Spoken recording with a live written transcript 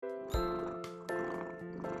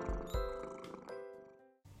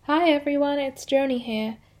Hi everyone, it's Joni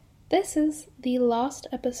here. This is the last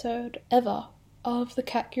episode ever of the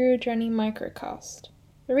Cat Guru Journey microcast.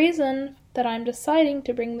 The reason that I'm deciding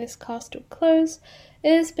to bring this cast to a close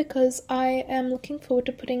is because I am looking forward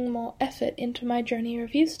to putting more effort into my Journey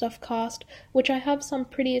Review Stuff cast, which I have some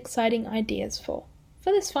pretty exciting ideas for.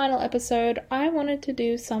 For this final episode, I wanted to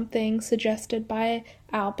do something suggested by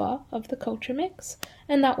Alba of the Culture Mix,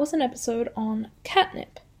 and that was an episode on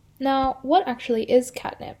catnip. Now, what actually is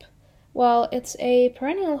catnip? Well, it's a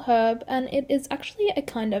perennial herb, and it is actually a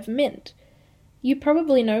kind of mint. You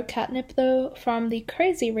probably know catnip, though, from the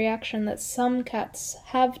crazy reaction that some cats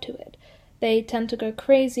have to it. They tend to go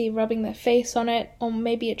crazy rubbing their face on it, or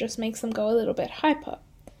maybe it just makes them go a little bit hyper.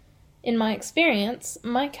 In my experience,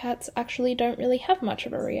 my cats actually don't really have much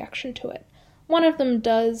of a reaction to it. One of them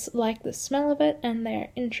does like the smell of it, and they're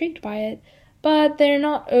intrigued by it, but they're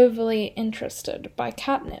not overly interested by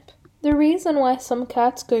catnip. The reason why some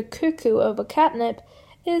cats go cuckoo over catnip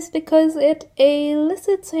is because it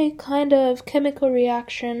elicits a kind of chemical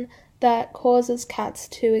reaction that causes cats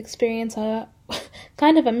to experience a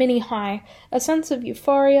kind of a mini high, a sense of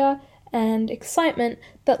euphoria and excitement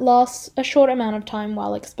that lasts a short amount of time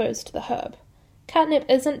while exposed to the herb. Catnip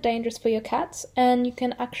isn't dangerous for your cats, and you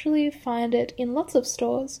can actually find it in lots of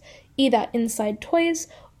stores, either inside toys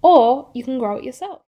or you can grow it yourself.